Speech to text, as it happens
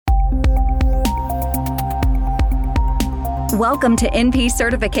Welcome to NP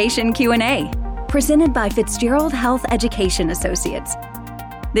Certification Q&A, presented by Fitzgerald Health Education Associates.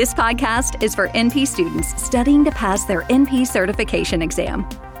 This podcast is for NP students studying to pass their NP certification exam.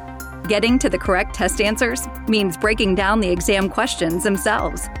 Getting to the correct test answers means breaking down the exam questions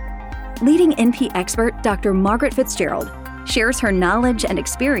themselves. Leading NP expert Dr. Margaret Fitzgerald shares her knowledge and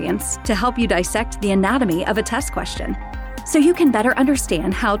experience to help you dissect the anatomy of a test question, so you can better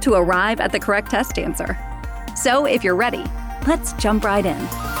understand how to arrive at the correct test answer. So if you're ready, let's jump right in.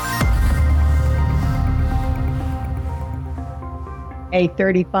 A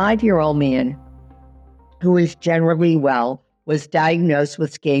 35-year-old man who is generally well was diagnosed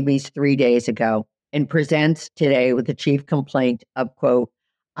with scabies 3 days ago and presents today with the chief complaint of, quote,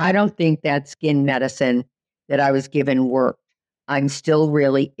 "I don't think that skin medicine that I was given worked. I'm still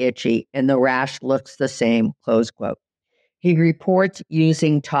really itchy and the rash looks the same," close quote. He reports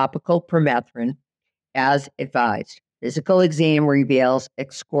using topical permethrin as advised. Physical exam reveals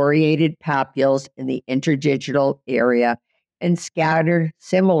excoriated papules in the interdigital area and scattered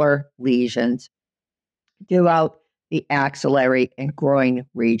similar lesions throughout the axillary and groin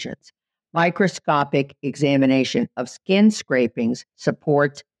regions. Microscopic examination of skin scrapings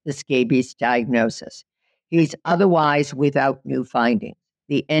supports the scabies diagnosis. He's otherwise without new findings.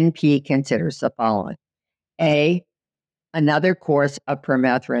 The NP considers the following. A, another course of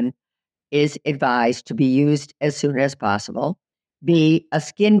permethrin is advised to be used as soon as possible. B, a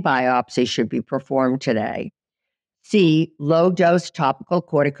skin biopsy should be performed today. C, low-dose topical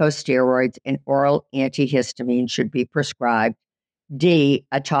corticosteroids and oral antihistamine should be prescribed. D,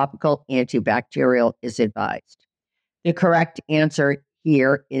 a topical antibacterial is advised. The correct answer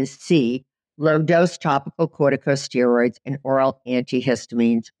here is C, low-dose topical corticosteroids and oral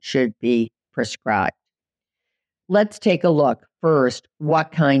antihistamines should be prescribed. Let's take a look first.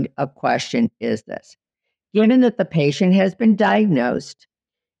 What kind of question is this? Given that the patient has been diagnosed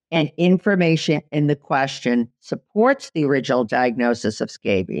and information in the question supports the original diagnosis of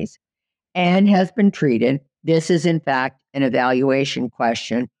scabies and has been treated, this is in fact an evaluation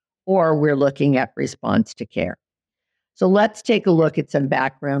question, or we're looking at response to care. So let's take a look at some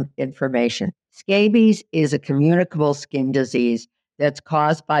background information. Scabies is a communicable skin disease that's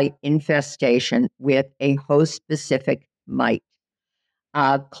caused by infestation with a host-specific mite.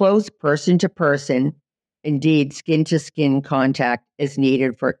 Close person-to-person, indeed skin-to-skin contact is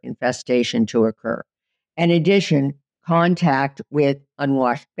needed for infestation to occur. In addition, contact with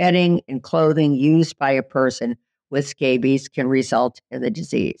unwashed bedding and clothing used by a person with scabies can result in the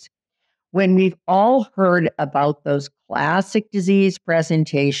disease. When we've all heard about those classic disease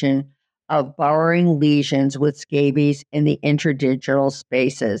presentation of burrowing lesions with scabies in the interdigital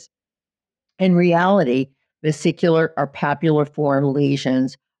spaces, in reality, vesicular or papular-form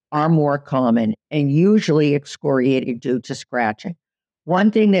lesions are more common and usually excoriated due to scratching.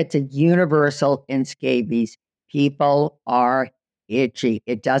 One thing that's a universal in scabies, people are itchy.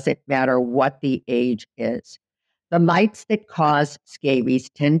 It doesn't matter what the age is. The mites that cause scabies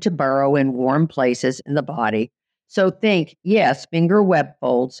tend to burrow in warm places in the body. So think, yes, finger web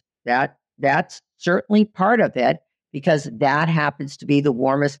folds, that's certainly part of it because that happens to be the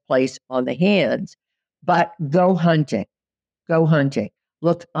warmest place on the hands. But go hunting. Go hunting.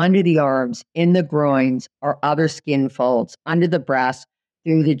 Look under the arms, in the groins, or other skin folds, under the breast,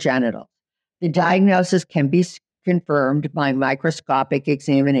 through the genitals. The diagnosis can be confirmed by microscopic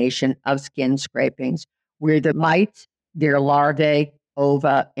examination of skin scrapings, where the mites, their larvae,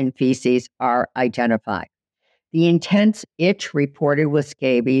 ova, and feces are identified. The intense itch reported with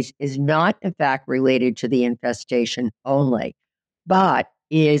scabies is not, in fact, related to the infestation only, but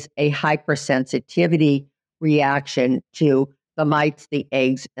is a hypersensitivity reaction to the mites, the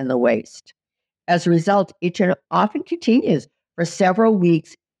eggs, and the waste. As a result, itch often continues for several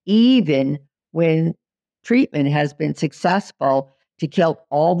weeks, even when treatment has been successful to kill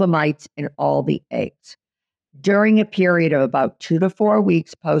all the mites and all the eggs. During a period of about 2 to 4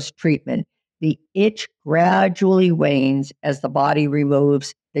 weeks post-treatment, the itch gradually wanes as the body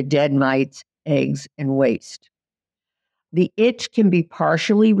removes the dead mites, eggs, and waste. The itch can be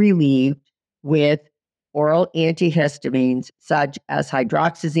partially relieved with oral antihistamines such as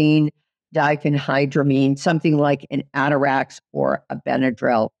hydroxyzine, diphenhydramine, something like an Atarax or a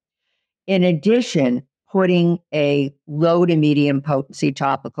Benadryl. In addition, putting a low to medium potency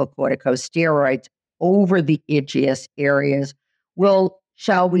topical corticosteroids over the itchiest areas will,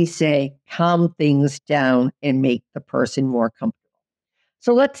 shall we say, calm things down and make the person more comfortable.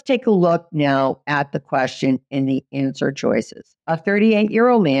 So let's take a look now at the question and the answer choices. A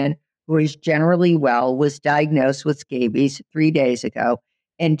 38-year-old man who is generally well was diagnosed with scabies 3 days ago,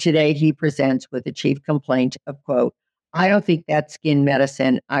 and today he presents with a chief complaint of, quote, I don't think that skin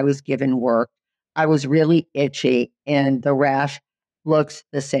medicine I was given worked. I was really itchy and the rash looks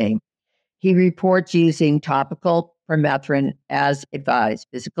the same. He reports using topical permethrin as advised.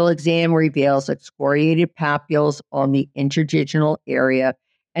 Physical exam reveals excoriated papules on the interdigital area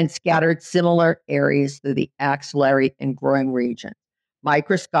and scattered similar areas through the axillary and groin region.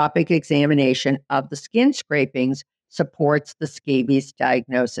 Microscopic examination of the skin scrapings supports the scabies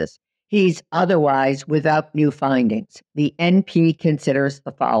diagnosis. He's otherwise without new findings. The NP considers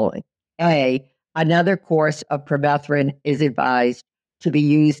the following. A, another course of permethrin is advised to be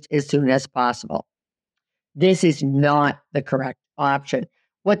used as soon as possible. This is not the correct option.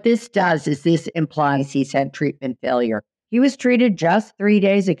 What this does is this implies he's had treatment failure. He was treated just 3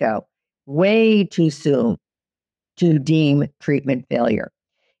 days ago, way too soon to deem treatment failure.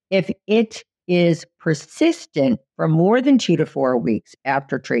 If it is persistent for more than 2 to 4 weeks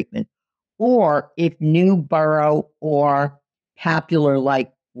after treatment, or if new burrow or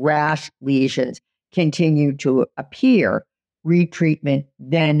papular-like rash lesions continue to appear, retreatment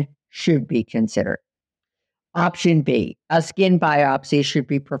then should be considered. Option B, a skin biopsy should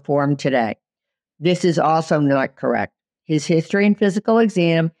be performed today. This is also not correct. His history and physical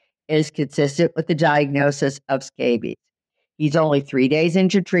exam is consistent with the diagnosis of scabies. He's only 3 days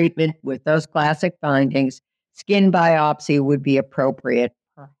into treatment with those classic findings. Skin biopsy would be appropriate,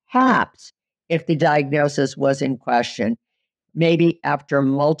 perhaps, if the diagnosis was in question, maybe after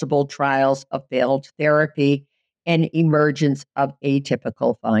multiple trials of failed therapy and emergence of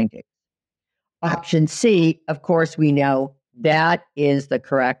atypical findings. Option C, of course, we know that is the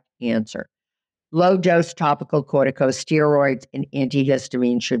correct answer. Low-dose topical corticosteroids and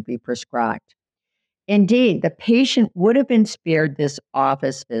antihistamine should be prescribed. Indeed, the patient would have been spared this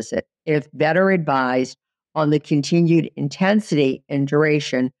office visit if better advised on the continued intensity and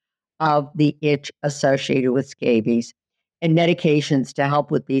duration of the itch associated with scabies, and medications to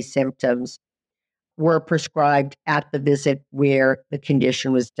help with these symptoms were prescribed at the visit where the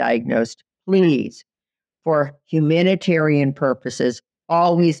condition was diagnosed. Please, for humanitarian purposes,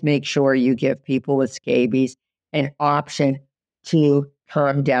 always make sure you give people with scabies an option to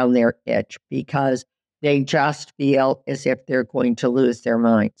calm down their itch because they just feel as if they're going to lose their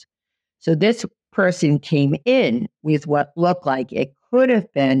minds. So this person came in with what looked like it could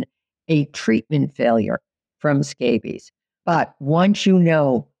have been a treatment failure from scabies. But once you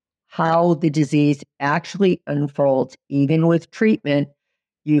know how the disease actually unfolds, even with treatment,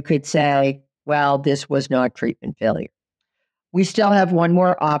 you could say, well, this was not treatment failure. We still have one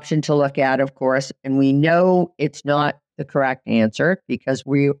more option to look at, of course, and we know it's not the correct answer because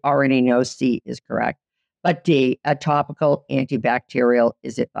we already know C is correct. But D, a topical antibacterial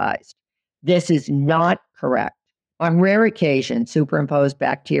is advised. This is not correct. On rare occasions, superimposed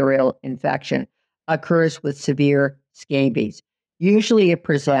bacterial infection occurs with severe scabies. Usually it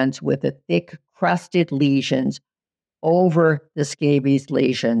presents with a thick crusted lesions over the scabies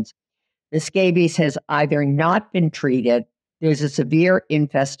lesions. The scabies has either not been treated, there's a severe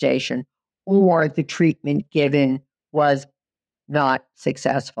infestation, or the treatment given was not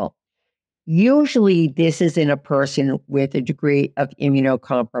successful. Usually this is in a person with a degree of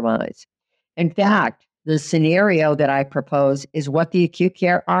immunocompromise. In fact, the scenario that I propose is what the acute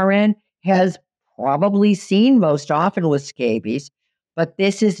care RN has probably seen most often with scabies, but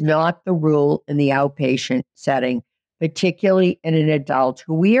this is not the rule in the outpatient setting, particularly in an adult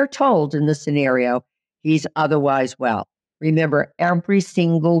who we are told in the scenario he's otherwise well. Remember, every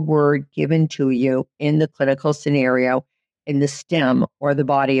single word given to you in the clinical scenario in the stem or the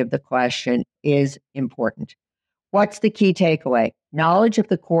body of the question is important. What's the key takeaway? Knowledge of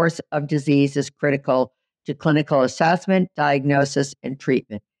the course of disease is critical to clinical assessment, diagnosis, and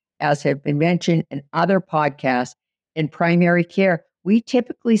treatment. As have been mentioned in other podcasts, in primary care, we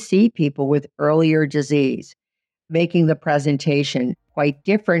typically see people with earlier disease, making the presentation quite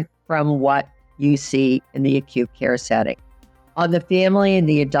different from what you see in the acute care setting. On the family and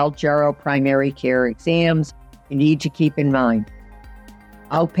the adult gero primary care exams, you need to keep in mind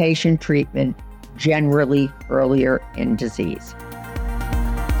outpatient treatment generally earlier in disease.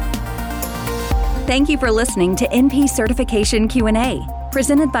 Thank you for listening to NP Certification Q&A,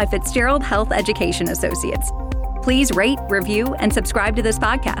 presented by Fitzgerald Health Education Associates. Please rate, review, and subscribe to this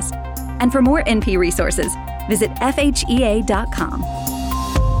podcast. And for more NP resources, visit FHEA.com.